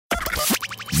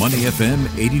Money FM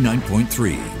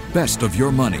 89.3. Best of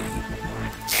your money.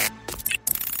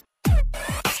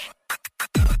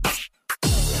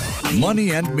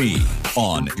 Money and Me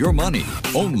on Your Money,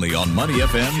 only on Money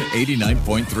FM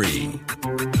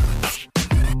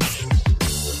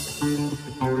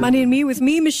 89.3. Money and Me with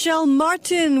me, Michelle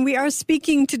Martin. We are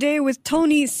speaking today with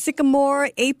Tony Sycamore,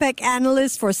 APEC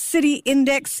analyst for City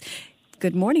Index.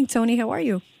 Good morning, Tony. How are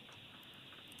you?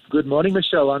 Good morning,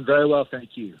 Michelle. I'm very well,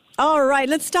 thank you. All right,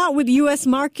 let's start with U.S.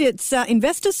 markets.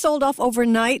 Investors sold off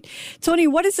overnight. Tony,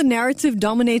 what is the narrative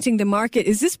dominating the market?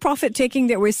 Is this profit-taking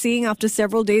that we're seeing after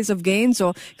several days of gains,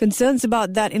 or concerns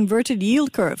about that inverted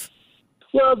yield curve?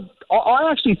 Well,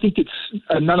 I actually think it's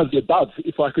none of the above,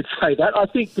 if I could say that. I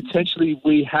think potentially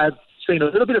we have seen a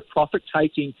little bit of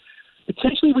profit-taking.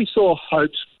 Potentially we saw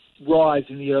hopes rise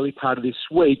in the early part of this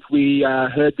week. We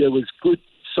heard there was good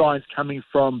signs coming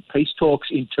from peace talks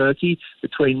in Turkey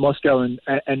between Moscow and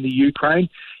the Ukraine.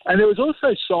 And there was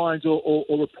also signs or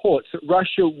reports that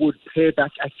Russia would pare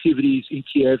back activities in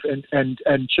Kiev and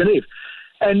Chernihiv.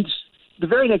 And the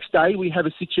very next day, we have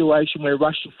a situation where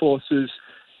Russian forces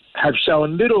have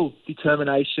shown little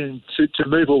determination to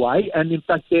move away. And in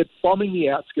fact, they're bombing the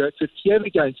outskirts of Kiev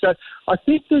again. So I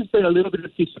think there's been a little bit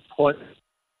of disappointment.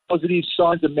 Positive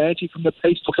signs emerging from the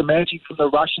peace talks, emerging from the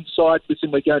Russian side.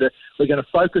 Listen, we're going to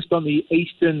focus on the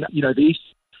eastern, the east,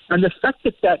 and the fact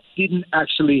that didn't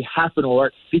actually happen, or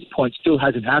at this point still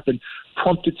hasn't happened,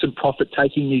 prompted some profit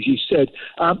taking, as you said.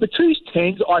 The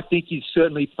 210s, I think, is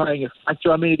certainly playing a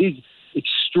factor. I mean, it is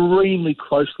extremely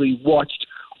closely watched.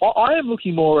 I am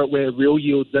looking more at where real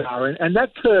yields are, and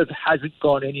that curve hasn't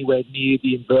gone anywhere near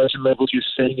the inversion levels you're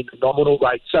seeing in the nominal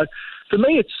rate. So for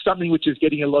me, it's something which is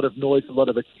getting a lot of noise, a lot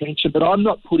of attention, but I'm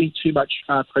not putting too much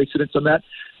precedence on that.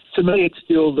 To me, it's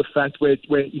still the fact where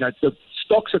the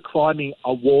stocks are climbing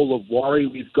a wall of worry.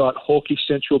 We've got hawkish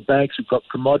central banks. We've got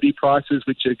commodity prices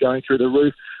which are going through the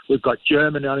roof. We've got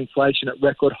German inflation at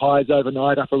record highs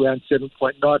overnight, up around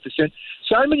 7.9%.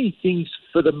 So many things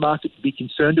for the market to be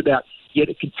concerned about, yet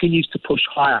it continues to push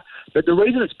higher. But the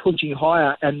reason it's pushing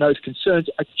higher, and those concerns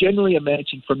are generally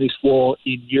emerging from this war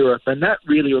in Europe, and that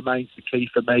really remains the key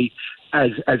for me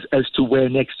as to where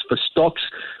next for stocks.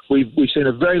 We've seen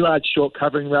a very large short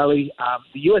covering rally.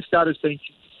 The US data has been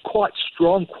quite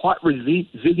strong, quite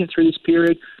resilient through this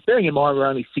period, bearing in mind we're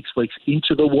only 6 weeks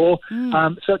into the war.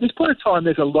 So at this point in time,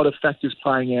 there's a lot of factors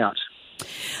playing out.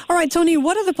 All right, Tony,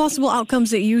 what are the possible outcomes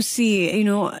that you see?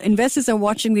 Investors are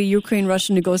watching the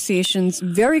Ukraine-Russia negotiations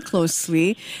very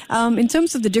closely. In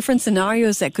terms of the different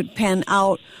scenarios that could pan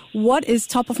out, what is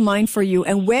top of mind for you,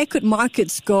 and where could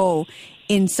markets go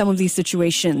in some of these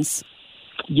situations?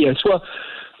 Yes, well,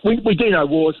 we do know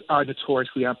wars are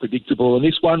notoriously unpredictable, and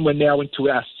this one, we're now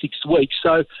into our 6th week.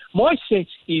 So my sense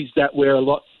is that we're a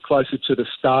lot closer to the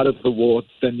start of the war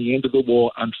than the end of the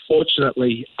war,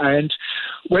 unfortunately. And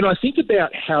when I think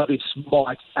about how this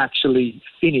might actually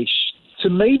finish, to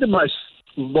me the most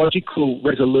logical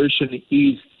resolution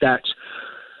is that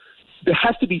there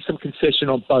has to be some concession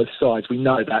on both sides. We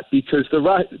know that because the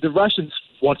Russians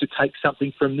want to take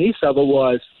something from this,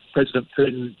 otherwise President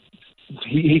Putin,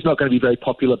 he's not going to be very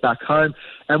popular back home.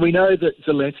 And we know that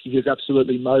Zelensky has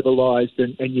absolutely mobilised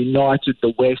and united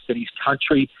the West and his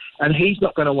country, and he's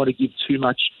not going to want to give too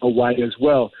much away as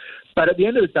well. But at the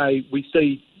end of the day, we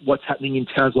see what's happening in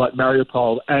towns like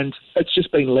Mariupol, and it's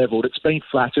just been levelled, it's been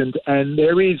flattened, and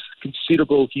there is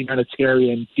considerable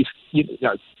humanitarian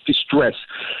distress.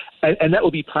 And that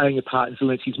will be playing a part in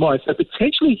Zelensky's mind. So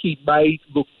potentially he may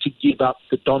look to give up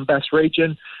the Donbass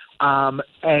region,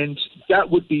 and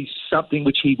that would be something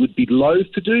which he would be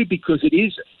loath to do because it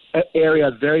is an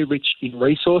area very rich in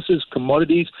resources,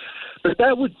 commodities, but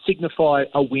that would signify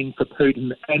a win for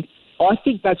Putin. And I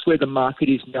think that's where the market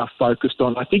is now focused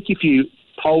on. I think if you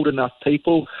polled enough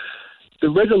people, the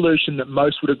resolution that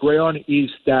most would agree on is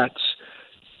that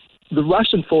the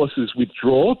Russian forces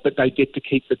withdraw, but they get to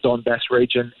keep the Donbass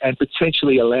region and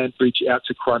potentially a land bridge out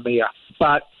to Crimea.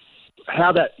 But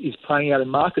how that is playing out in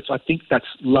markets, I think that's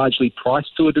largely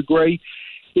priced to a degree.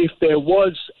 If there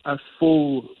was a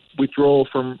full withdrawal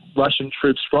from Russian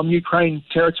troops from Ukraine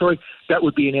territory, that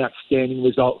would be an outstanding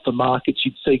result for markets.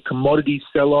 You'd see commodities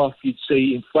sell off, you'd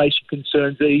see inflation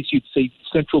concerns ease, you'd see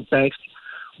central banks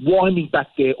winding back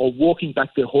their or walking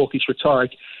back their hawkish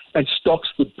rhetoric, and stocks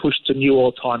would push to new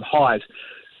all-time highs.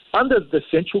 Under the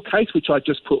central case, which I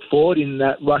just put forward, in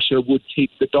that Russia would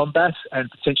keep the Donbass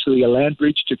and potentially a land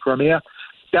bridge to Crimea,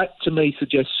 that to me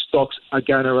suggests stocks are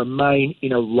going to remain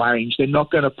in a range. They're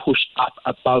not going to push up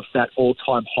above that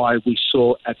all-time high we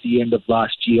saw at the end of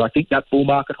last year. I think that bull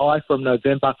market high from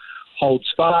November holds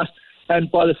fast. And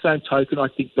by the same token, I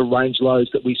think the range lows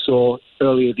that we saw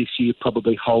earlier this year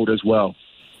probably hold as well.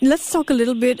 Let's talk a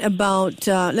little bit about,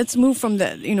 let's move from the,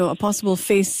 a possible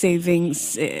face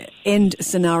savings end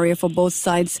scenario for both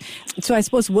sides. So I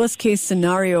suppose worst case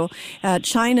scenario,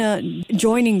 China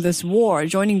joining this war,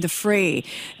 joining the fray.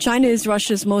 China is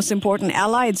Russia's most important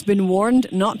ally. It's been warned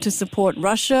not to support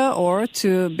Russia or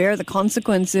to bear the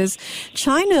consequences.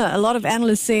 China, a lot of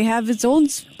analysts say, have its own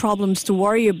problems to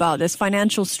worry about. There's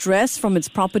financial stress from its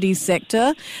property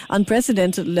sector,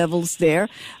 unprecedented levels there,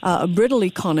 a brittle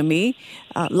economy,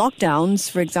 lockdowns,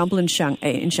 for example, in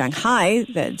Shanghai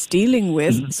that it's dealing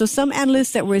with. Mm-hmm. So some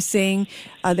analysts that we're saying,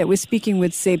 that we're speaking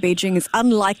with, say Beijing is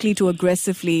unlikely to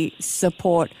aggressively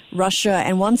support Russia.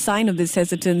 And one sign of this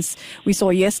hesitance we saw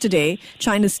yesterday,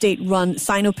 China's state-run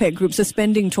Sinopec Group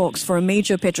suspending talks for a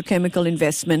major petrochemical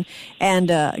investment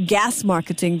and a gas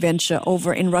marketing venture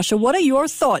over in Russia. What are your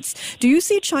thoughts? Do you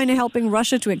see China helping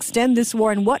Russia to extend this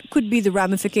war, and what could be the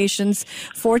ramifications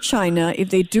for China if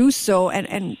they do so,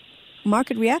 and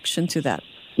market reaction to that?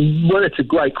 Well, it's a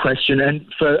great question, and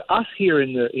for us here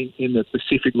in the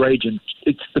Pacific region,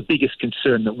 it's the biggest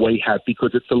concern that we have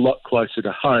because it's a lot closer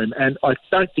to home. And I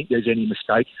don't think there's any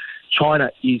mistake.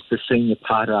 China is the senior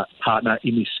partner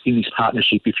in this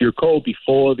partnership. If you recall,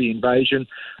 before the invasion,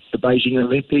 the Beijing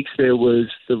Olympics, there was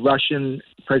the Russian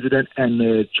president and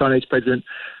the Chinese president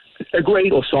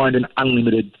agreed or signed an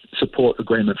unlimited support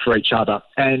agreement for each other.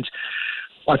 And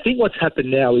I think what's happened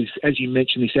now is, as you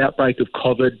mentioned, this outbreak of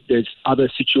COVID, there's other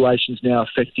situations now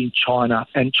affecting China,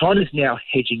 and China's now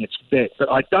hedging its bet. But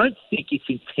I don't think its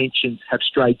intentions have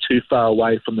strayed too far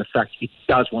away from the fact it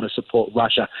does want to support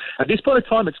Russia. At this point in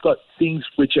time, it's got things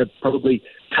which are probably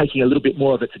taking a little bit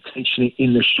more of its attention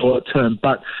in the short term.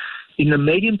 But in the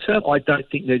medium term, I don't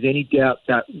think there's any doubt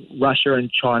that Russia and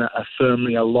China are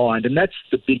firmly aligned. And that's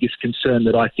the biggest concern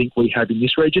that I think we have in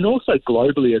this region, also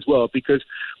globally as well, because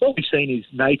what we've seen is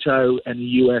NATO and the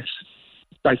US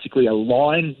basically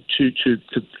align to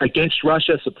against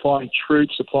Russia, supplying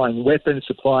troops, supplying weapons,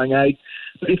 supplying aid.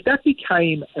 But if that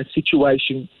became a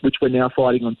situation which we're now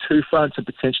fighting on two fronts, and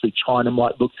potentially China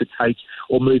might look to take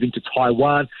or move into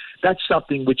Taiwan, that's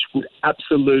something which would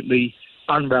absolutely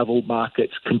unravel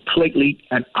markets completely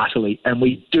and utterly. And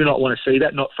we do not want to see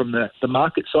that, not from the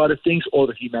market side of things or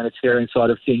the humanitarian side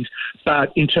of things.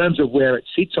 But in terms of where it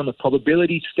sits on the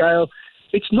probability scale,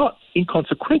 it's not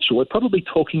inconsequential. We're probably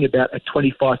talking about a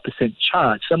 25%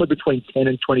 chance, somewhere between 10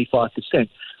 and 25%,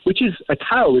 which is a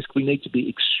tail risk we need to be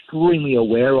extremely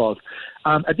aware of.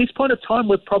 At this point of time,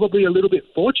 we're probably a little bit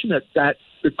fortunate that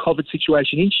the COVID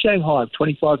situation in Shanghai,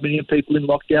 25 million people in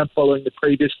lockdown following the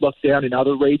previous lockdown in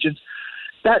other regions,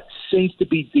 that seems to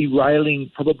be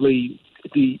derailing probably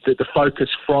the focus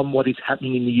from what is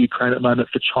happening in the Ukraine at the moment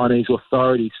for Chinese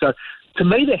authorities. So to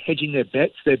me, they're hedging their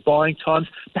bets, they're buying times.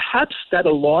 Perhaps that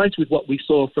aligns with what we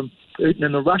saw from Putin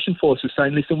and the Russian forces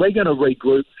saying, listen, we're going to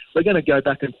regroup, we're going to go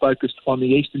back and focus on the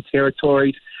eastern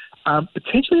territories.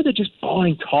 Potentially they're just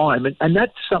buying time, and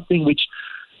that's something which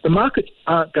the markets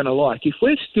aren't going to like. If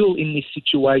we're still in this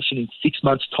situation in 6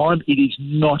 months' time, it is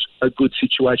not a good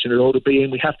situation at all to be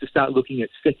in. We have to start looking at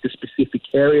sector-specific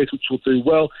areas which will do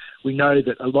well. We know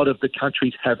that a lot of the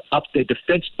countries have upped their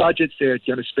defence budgets. They're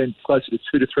going to spend closer to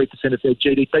 2 to 3% of their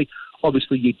GDP.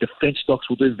 Obviously, your defence stocks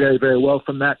will do very, very well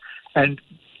from that. And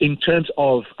in terms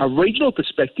of a regional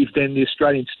perspective, then the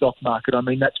Australian stock market, I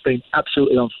mean, that's been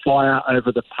absolutely on fire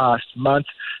over the past month.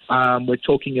 We're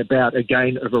talking about a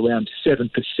gain of around 7%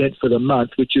 for the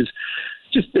month, which is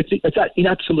just, it's in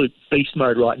absolute beast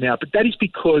mode right now. But that is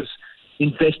because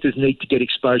investors need to get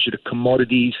exposure to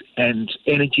commodities and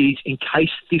energies in case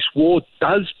this war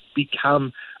does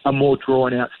become a more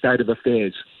drawn-out state of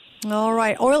affairs. All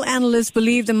right. Oil analysts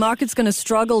believe the market's going to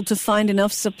struggle to find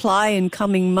enough supply in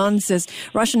coming months as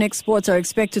Russian exports are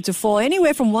expected to fall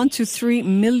anywhere from 1 to 3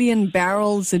 million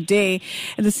barrels a day.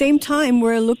 At the same time,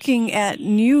 we're looking at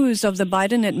news of the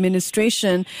Biden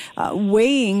administration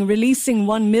releasing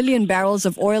 1 million barrels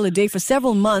of oil a day for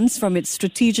several months from its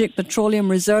strategic petroleum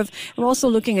reserve. We're also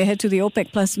looking ahead to the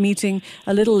OPEC Plus meeting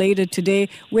a little later today.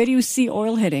 Where do you see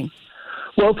oil heading?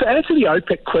 Well, to answer the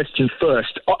OPEC question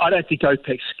first, I don't think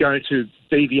OPEC's going to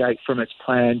deviate from its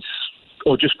plans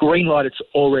or just greenlight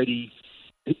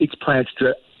its plans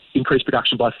to increase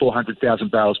production by 400,000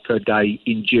 barrels per day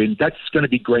in June. That's going to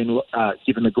be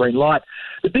given the green light.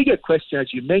 The bigger question,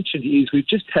 as you mentioned, is we've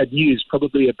just had news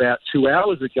probably about 2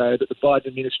 hours ago that the Biden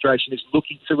administration is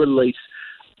looking to release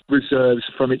reserves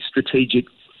from its strategic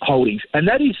holdings, and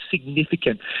that is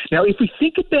significant. Now, if we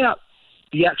think about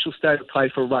the actual state of play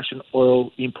for Russian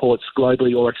oil imports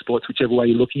globally or exports, whichever way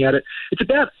you're looking at it, it's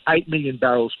about 8 million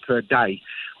barrels per day.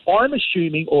 I'm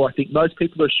assuming, or I think most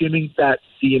people are assuming, that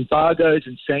the embargoes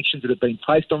and sanctions that have been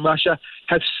placed on Russia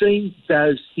have seen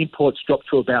those imports drop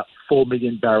to about 4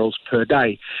 million barrels per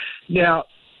day. Now,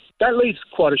 that leaves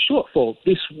quite a shortfall.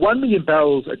 This 1 million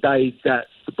barrels a day that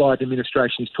the Biden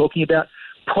administration is talking about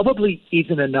probably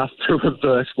isn't enough to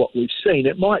reverse what we've seen.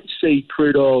 It might see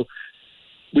crude oil,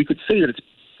 we could see that it's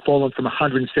fallen from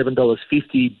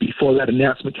 $107.50 before that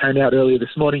announcement came out earlier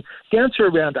this morning, down to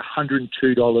around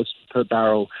 $102 per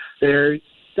barrel.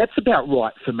 That's about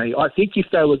right for me. I think if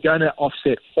they were going to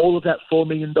offset all of that $4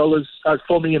 million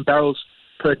barrels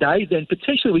per day, then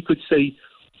potentially we could see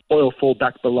oil fall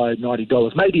back below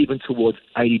 $90, maybe even towards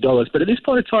 $80. But at this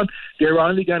point in time, they're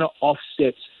only going to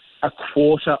offset a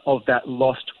quarter of that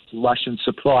lost Russian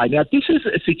supply. Now, this is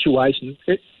a situation,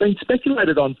 it's been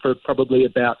speculated on for probably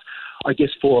about, 4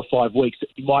 or 5 weeks, that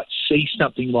you might see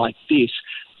something like this.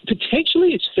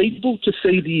 Potentially, it's feasible to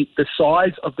see the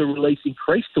size of the release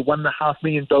increase to $1.5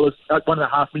 million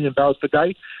barrels per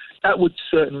day. That would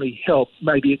certainly help.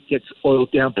 Maybe it gets oil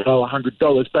down below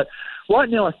 $100. But right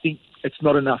now, I think it's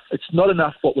not enough. It's not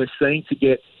enough what we're seeing to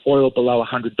get oil below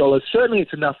 $100. Certainly,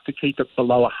 it's enough to keep it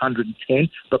below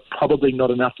 $110, but probably not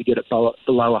enough to get it below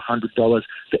 $100 for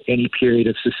any period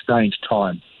of sustained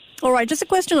time. All right, just a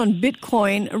question on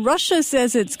Bitcoin. Russia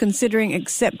says it's considering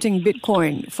accepting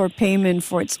Bitcoin for payment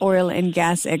for its oil and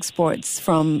gas exports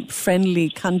from friendly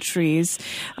countries.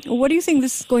 What do you think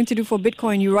this is going to do for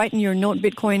Bitcoin? You write in your note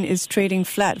Bitcoin is trading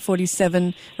flat,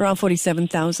 around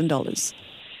 $47,000.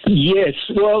 Yes,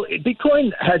 well,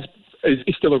 Bitcoin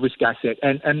is still a risk asset,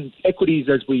 and equities,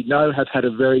 as we know, have had a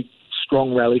very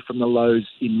strong rally from the lows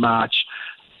in March.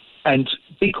 And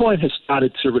Bitcoin has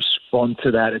started to respond to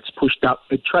that. It's pushed up.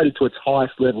 It traded to its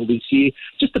highest level this year,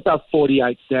 just above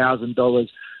 $48,000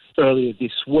 earlier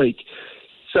this week.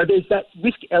 So there's that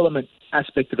risk element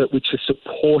aspect of it which has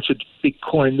supported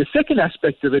Bitcoin. The second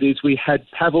aspect of it is we had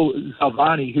Pavel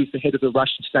Zalvany, who's the head of the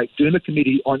Russian State Duma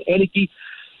Committee on Energy.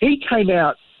 He came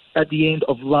out at the end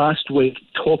of last week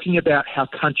talking about how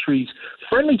countries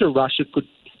friendly to Russia could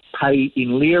pay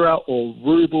in lira or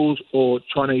rubles or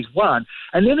Chinese yuan.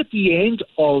 And then at the end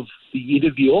of the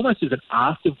interview, almost as an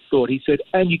afterthought, he said,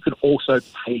 and you can also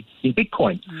pay in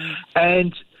Bitcoin.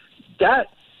 And that,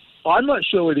 I'm not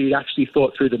sure whether he actually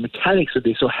thought through the mechanics of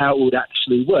this or how it would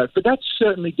actually work, but that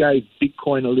certainly gave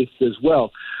Bitcoin a lift as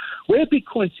well. Where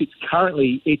Bitcoin sits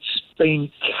currently, it's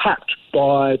been capped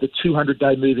by the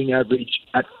 200-day moving average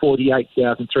at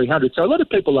 48,300. So a lot of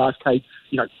people ask, hey,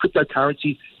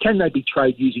 cryptocurrencies, can they be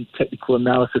traded using technical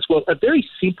analysis? Well, a very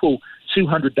simple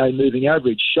 200-day moving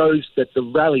average shows that the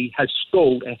rally has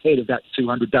stalled ahead of that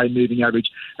 200-day moving average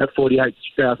at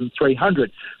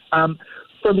 48,300.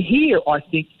 From here, I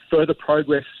think further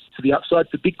progress to the upside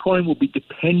for Bitcoin will be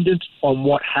dependent on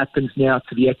what happens now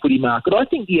to the equity market. I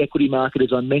think the equity market,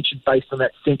 as I mentioned, based on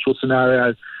that central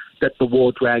scenario that the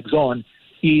war drags on,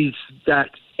 is that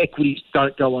equities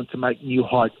don't go on to make new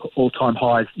all-time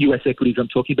highs. US equities I'm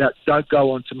talking about don't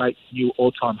go on to make new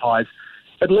all-time highs,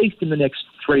 at least in the next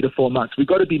 3 to 4 months. We've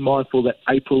got to be mindful that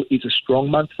April is a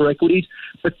strong month for equities,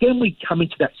 but then we come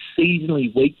into that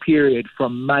seasonally weak period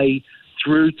from May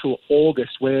through to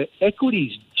August where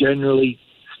equities generally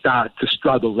start to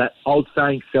struggle. That old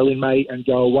saying, sell in May and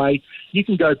go away. You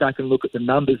can go back and look at the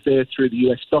numbers there through the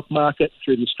US stock market,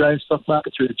 through the Australian stock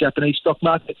market, through the Japanese stock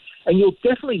market, and you'll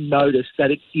definitely notice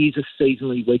that it is a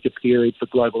seasonally weaker period for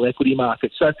global equity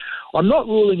markets. So I'm not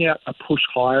ruling out a push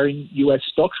higher in US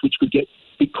stocks, which could get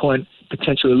Bitcoin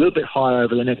potentially a little bit higher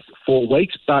over the next 4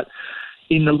 weeks, but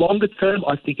in the longer term,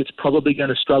 I think it's probably going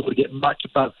to struggle to get much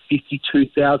above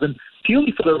 52,000,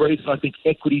 purely for the reason I think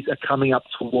equities are coming up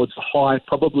towards a high,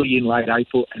 probably in late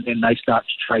April, and then they start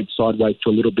to trade sideways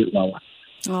to a little bit lower.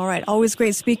 All right. Always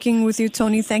great speaking with you,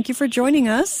 Tony. Thank you for joining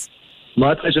us.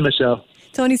 My pleasure, Michelle.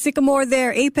 Tony Sycamore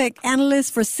there, APEC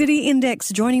analyst for City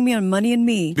Index, joining me on Money and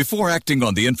Me. Before acting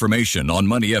on the information on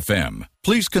Money FM,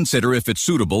 please consider if it's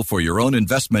suitable for your own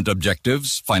investment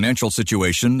objectives, financial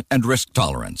situation, and risk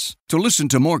tolerance. To listen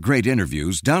to more great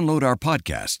interviews, download our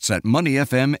podcasts at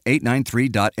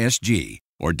moneyfm893.sg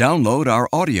or download our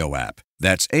audio app.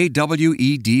 That's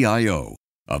AWEDIO.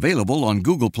 Available on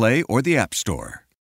Google Play or the App Store.